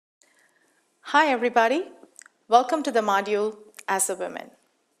Hi everybody, welcome to the module As a Woman.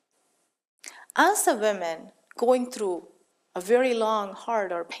 As a woman going through a very long,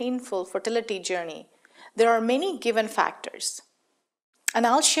 hard or painful fertility journey, there are many given factors. And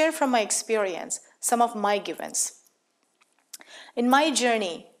I'll share from my experience some of my givens. In my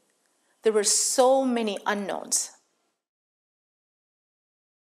journey, there were so many unknowns.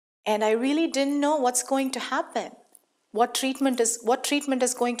 And I really didn't know what's going to happen. What treatment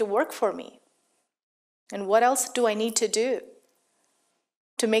is going to work for me? And what else do I need to do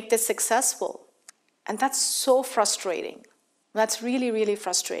to make this successful? And that's so frustrating. That's really, really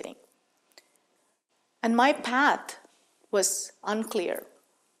frustrating. And my path was unclear.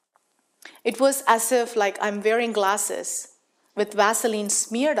 It was as if like I'm wearing glasses with Vaseline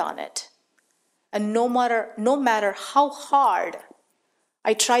smeared on it. And no matter how hard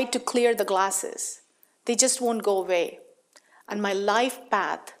I tried to clear the glasses, they just won't go away. And my life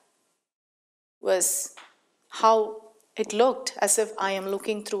path was how it looked, as if I am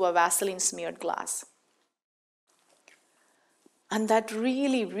looking through a Vaseline smeared glass. And that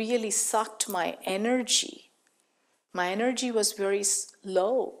really, really sucked my energy. My energy was very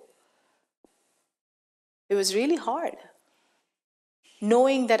low. It was really hard.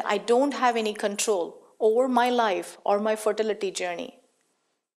 Knowing that I don't have any control over my life or my fertility journey.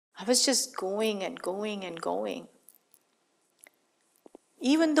 I was just going and going and going.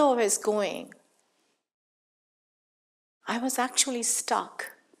 Even though I was going, I was actually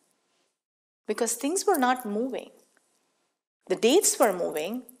stuck because things were not moving. The dates were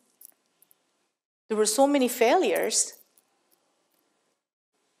moving. There were so many failures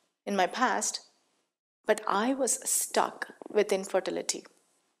in my past, but I was stuck with infertility.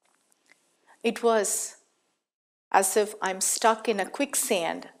 It was as if I'm stuck in a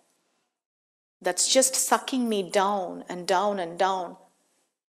quicksand that's just sucking me down and down and down.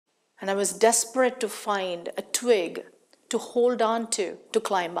 And I was desperate to find a twig to hold on to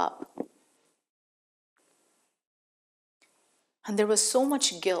climb up. And there was so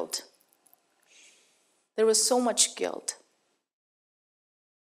much guilt. There was so much guilt.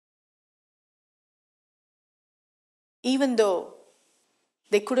 Even though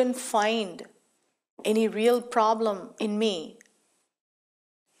they couldn't find any real problem in me,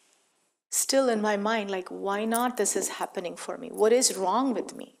 still in my mind, like, why not this is happening for me? What is wrong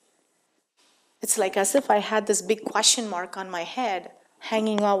with me? It's like as if I had this big question mark on my head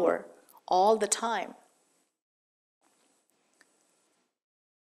hanging over all the time.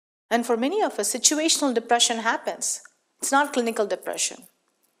 And for many of us, situational depression happens. It's not clinical depression.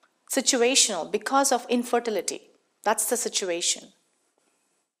 Situational, because of infertility. That's the situation.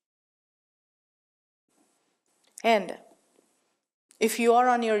 And if you are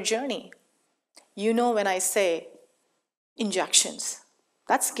on your journey, you know when I say injections,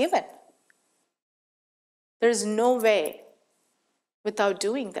 that's given. There's no way without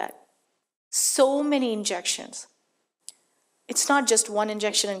doing that. So many injections. It's not just one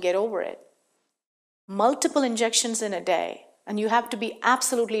injection and get over it. Multiple injections in a day, and you have to be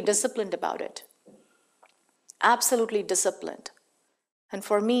absolutely disciplined about it. Absolutely disciplined. And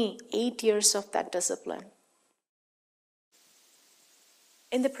for me, 8 years of that discipline.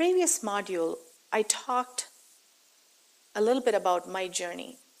 In the previous module, I talked a little bit about my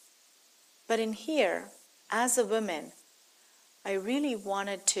journey. But in here, as a woman, I really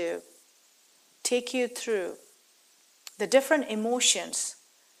wanted to take you through the different emotions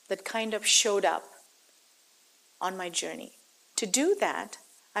that kind of showed up on my journey. To do that,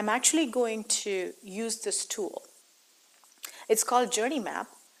 I'm actually going to use this tool. It's called Journey Map,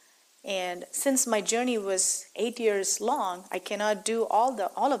 and since my journey was 8 years long, I cannot do all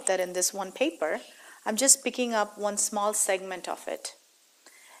of that in this one paper. I'm just picking up one small segment of it.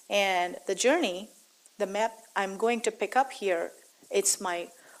 And the journey, the map I'm going to pick up here, it's my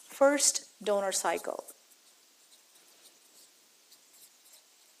first donor cycle.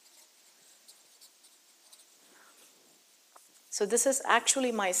 So this is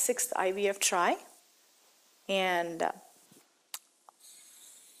actually my 6th IVF try, and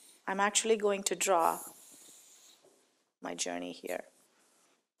I'm actually going to draw my journey here.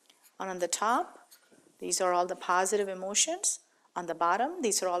 And on the top, these are all the positive emotions. On the bottom,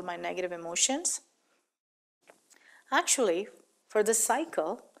 these are all my negative emotions. Actually, for this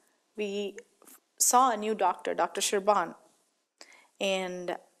cycle, we saw a new doctor, Dr. Shirban,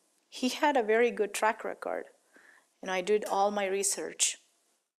 and he had a very good track record. I did all my research,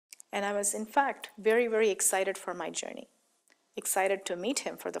 and I was in fact very, very excited for my journey. Excited to meet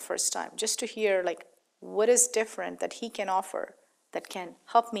him for the first time, just to hear like what is different that he can offer that can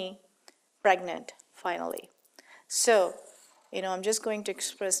help me pregnant finally. So I'm just going to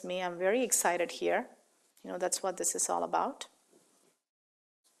express me. I'm very excited here. That's what this is all about.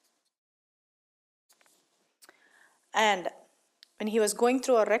 And when he was going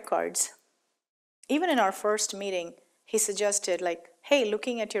through our records, even in our first meeting, he suggested, like, hey,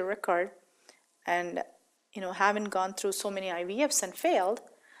 looking at your record and, having gone through so many IVFs and failed,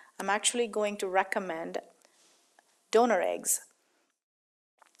 I'm actually going to recommend donor eggs.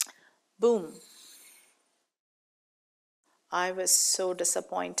 Boom. I was so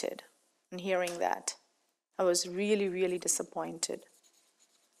disappointed in hearing that. I was really, really disappointed.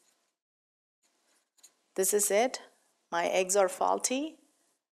 This is it. My eggs are faulty.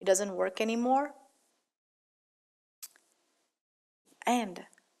 It doesn't work anymore. And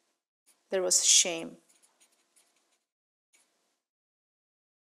there was shame.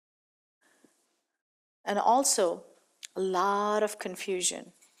 And also a lot of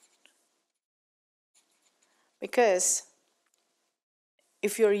confusion. Because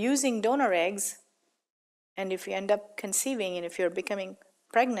if you're using donor eggs, and if you end up conceiving, and if you're becoming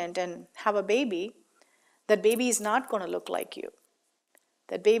pregnant and have a baby, that baby is not going to look like you.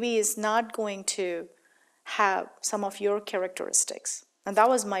 That baby is not going to have some of your characteristics. And that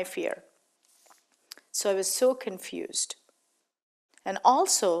was my fear. So I was so confused. And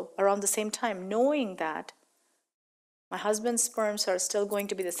also, around the same time, knowing that my husband's sperms are still going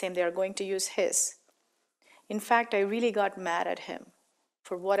to be the same, they are going to use his. In fact, I really got mad at him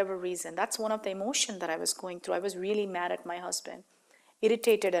for whatever reason. That's one of the emotions that I was going through. I was really mad at my husband,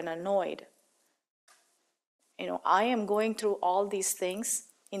 irritated and annoyed. I am going through all these things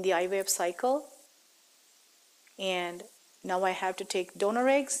in the IVF cycle, and now I have to take donor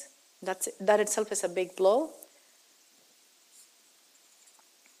eggs. That itself is a big blow.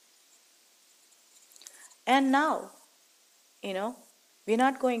 And now, we're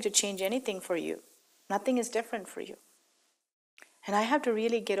not going to change anything for you. Nothing is different for you. And I have to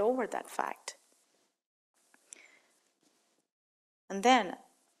really get over that fact. And then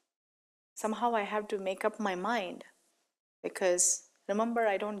somehow I have to make up my mind, because remember,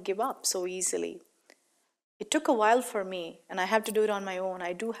 I don't give up so easily. It took a while for me, and I have to do it on my own.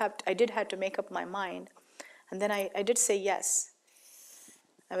 I did have to make up my mind. And then I did say yes.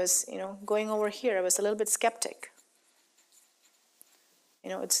 I was, going over here, I was a little bit skeptic.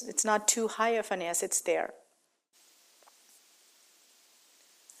 It's not too high of an yes, it's there.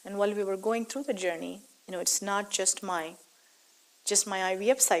 And while we were going through the journey, it's not just my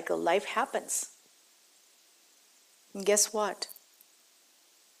IVF cycle. Life happens. And guess what?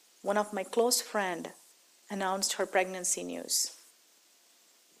 One of my close friend announced her pregnancy news.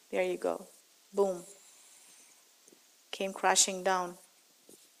 There you go. Boom. Came crashing down.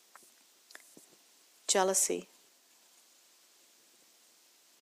 Jealousy.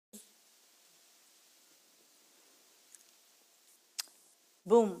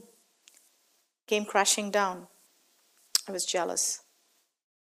 Boom. Came crashing down. I was jealous.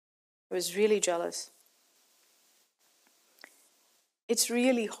 I was really jealous. It's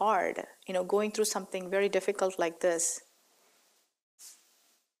really hard, going through something very difficult like this.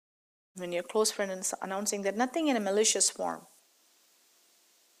 When your close friend is announcing that, nothing in a malicious form.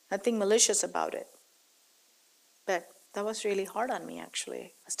 Nothing malicious about it. But that was really hard on me,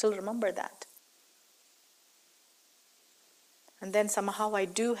 actually. I still remember that. And then somehow I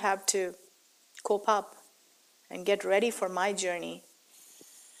do have to cope up and get ready for my journey,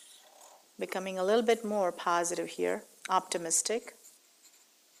 becoming a little bit more positive here, optimistic.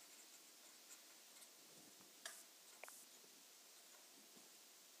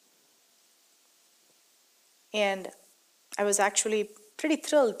 And I was actually pretty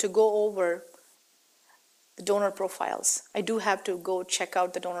thrilled to go over the donor profiles. I do have to go check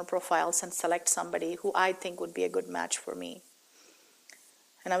out the donor profiles and select somebody who I think would be a good match for me.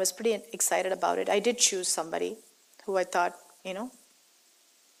 And I was pretty excited about it. I did choose somebody who I thought,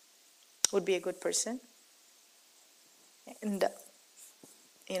 would be a good person. And,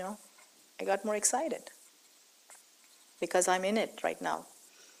 I got more excited because I'm in it right now.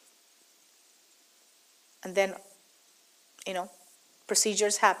 And then,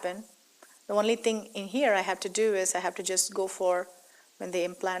 procedures happen. The only thing in here I have to do is I have to just go for when they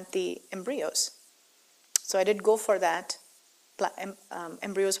implant the embryos. So I did go for that.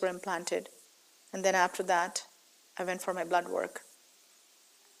 Embryos were implanted. And then after that, I went for my blood work.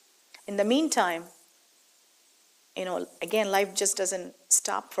 In the meantime, again, life just doesn't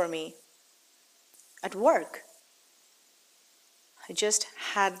stop for me. At work, I just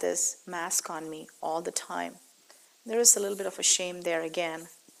had this mask on me all the time. There is a little bit of a shame there again.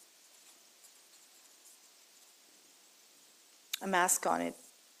 A mask on it.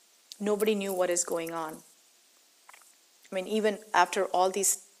 Nobody knew what is going on. I mean, even after all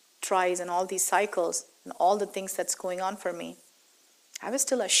these tries and all these cycles and all the things that's going on for me, I was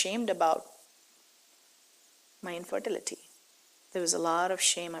still ashamed about my infertility. There was a lot of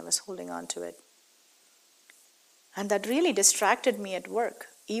shame. I was holding on to it. And that really distracted me at work.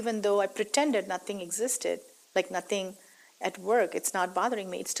 Even though I pretended nothing existed, like nothing at work, it's not bothering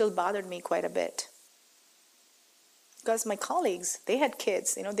me, it still bothered me quite a bit. Because my colleagues, they had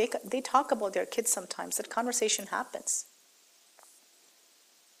kids, they talk about their kids sometimes. That conversation happens.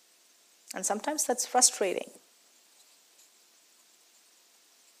 And sometimes that's frustrating.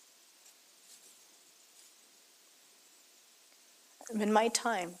 In my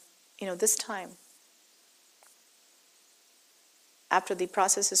time, this time, after the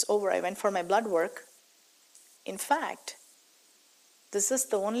process is over, I went for my blood work. In fact, this is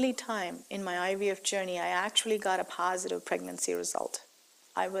the only time in my IVF journey I actually got a positive pregnancy result.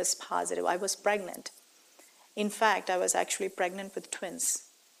 I was positive. I was pregnant. In fact, I was actually pregnant with twins.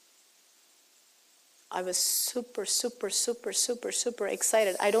 I was super, super, super, super, super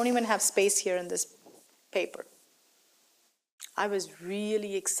excited. I don't even have space here in this paper. I was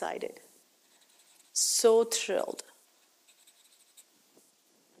really excited. So thrilled.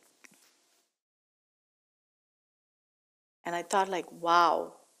 And I thought like,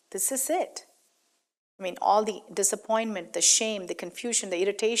 wow, this is it. I mean, all the disappointment, the shame, the confusion, the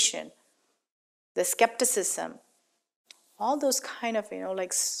irritation, the skepticism, all those kind of,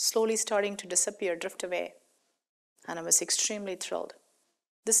 like slowly starting to disappear, drift away. And I was extremely thrilled.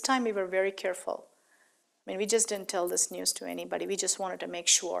 This time we were very careful. I mean, we just didn't tell this news to anybody. We just wanted to make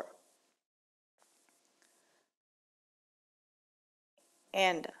sure.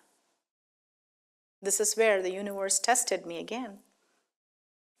 And this is where the universe tested me again.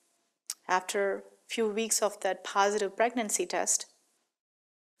 After a few weeks of that positive pregnancy test,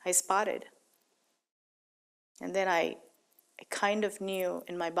 I spotted. And then I kind of knew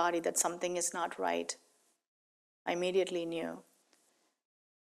in my body that something is not right. I immediately knew.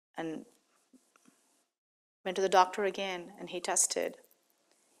 And went to the doctor again, and he tested.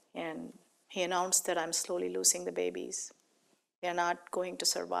 And he announced that I'm slowly losing the babies. They're not going to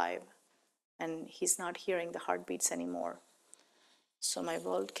survive. And he's not hearing the heartbeats anymore. So my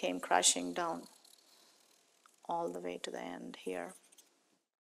world came crashing down all the way to the end here.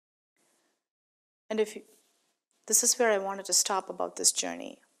 And this is where I wanted to stop about this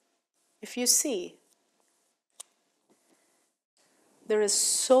journey. If you see, there is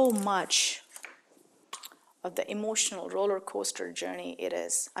so much of the emotional roller coaster journey it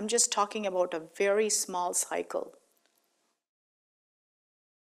is. I'm just talking about a very small cycle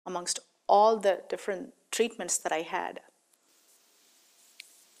amongst all the different treatments that I had.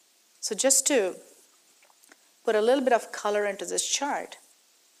 So just to put a little bit of color into this chart,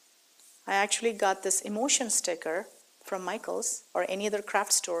 I actually got this emotion sticker from Michael's or any other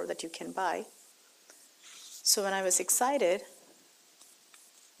craft store that you can buy. So when I was excited,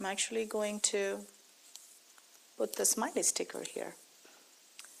 I'm actually going to put the smiley sticker here.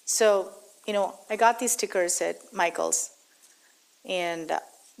 So, I got these stickers at Michael's, and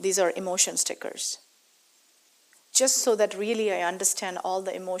these are emotion stickers. Just so that really I understand all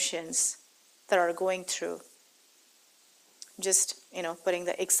the emotions that are going through. Just, putting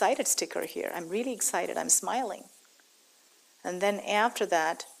the excited sticker here. I'm really excited, I'm smiling. And then after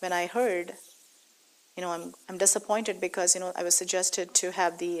that, when I heard, I'm disappointed because, I was suggested to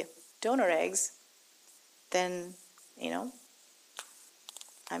have the donor eggs, then,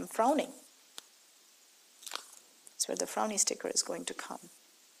 I'm frowning. That's where the frowny sticker is going to come.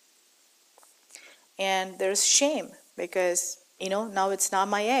 And there's shame because, now it's not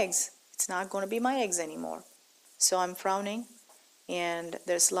my eggs. It's not going to be my eggs anymore. So I'm frowning, and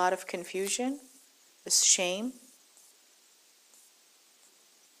there's a lot of confusion, there's shame.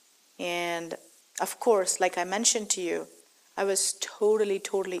 And of course, like I mentioned to you, I was totally,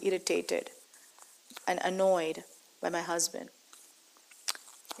 totally irritated and annoyed by my husband.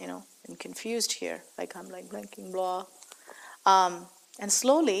 And confused here, like I'm like blinking, blah. And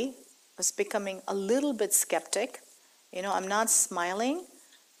slowly was becoming a little bit skeptic. I'm not smiling,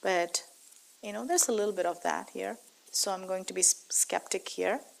 but there's a little bit of that here. So I'm going to be skeptic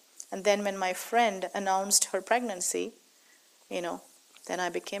here. And then when my friend announced her pregnancy, then I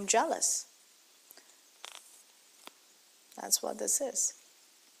became jealous. That's what this is.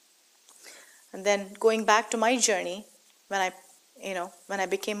 And then going back to my journey, when I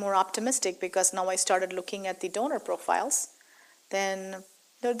became more optimistic, because now I started looking at the donor profiles, then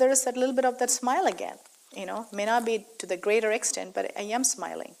there is that little bit of that smile again. May not be to the greater extent, but I am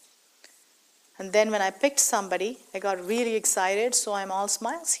smiling. And then when I picked somebody, I got really excited, so I'm all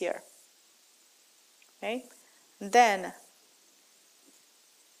smiles here. Okay? And then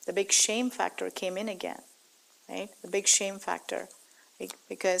the big shame factor came in again, right? The big shame factor.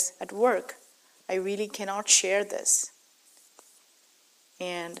 Because at work, I really cannot share this.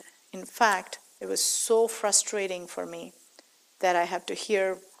 And in fact, it was so frustrating for me that I have to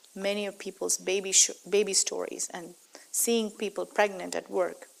hear many of people's baby stories and seeing people pregnant at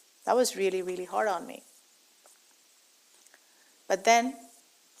work. That was really, really hard on me. But then,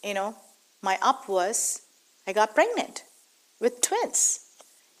 my up was I got pregnant with twins.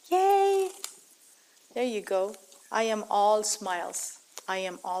 Yay! There you go. I am all smiles. I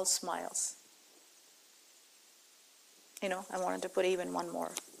am all smiles. I wanted to put even one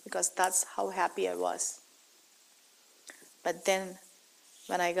more because that's how happy I was. But then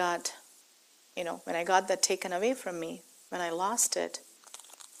when I got that taken away from me, when I lost it,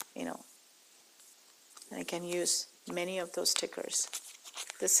 I can use many of those stickers.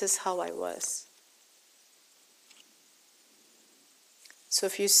 This is how I was. So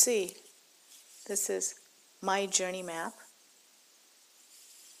if you see, this is my journey map.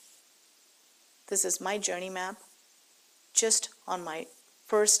 This is my journey map just on my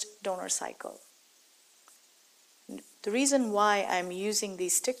first donor cycle. The reason why I'm using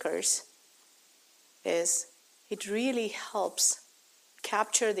these stickers is it really helps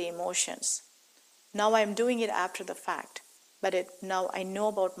capture the emotions. Now I'm doing it after the fact, but now I know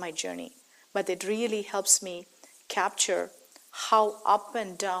about my journey. But it really helps me capture how up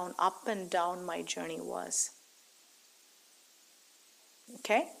and down my journey was.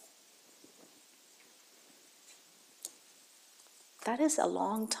 Okay? That is a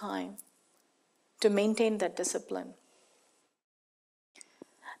long time to maintain that discipline.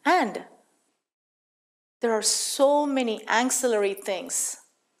 And there are so many ancillary things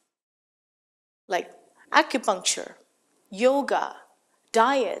like acupuncture, yoga,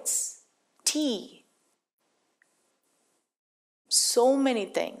 diets, tea, so many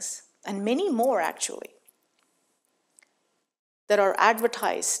things, and many more actually, that are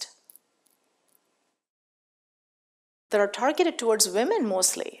advertised, that are targeted towards women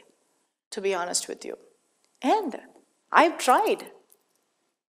mostly, to be honest with you. And I've tried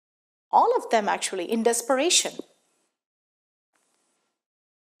all of them actually in desperation.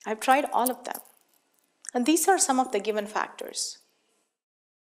 I've tried all of them. And these are some of the given factors.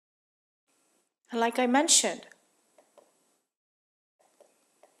 And like I mentioned,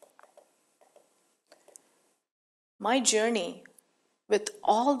 my journey with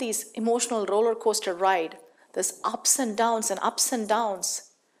all these emotional roller coaster ride, this ups and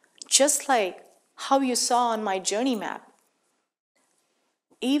downs, just like how you saw on my journey map.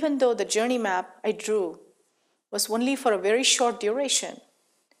 Even though the journey map I drew was only for a very short duration,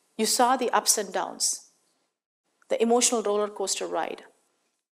 you saw the ups and downs, the emotional roller coaster ride.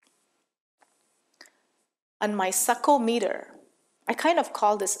 And my suckometer, I kind of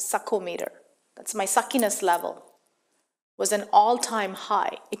call this suckometer, that's my suckiness level, was an all-time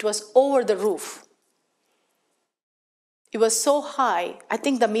high. It was over the roof. It was so high, I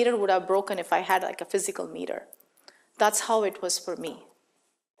think the meter would have broken if I had like a physical meter. That's how it was for me.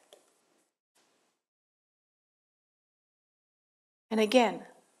 And again,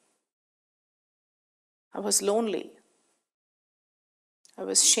 I was lonely. I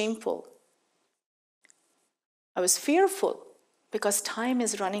was shameful. I was fearful because time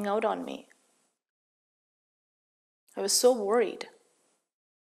is running out on me. I was so worried.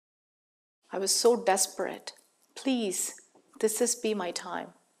 I was so desperate. Please, be my time.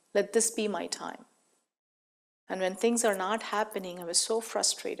 Let this be my time. And when things are not happening, I was so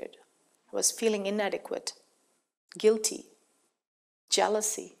frustrated. I was feeling inadequate, guilty,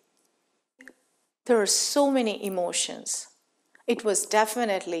 jealousy. There are so many emotions. It was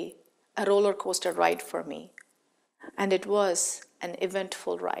definitely a roller coaster ride for me. And it was an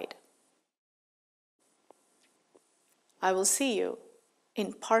eventful ride. I will see you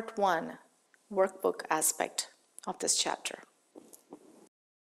in part 1, workbook aspect of this chapter.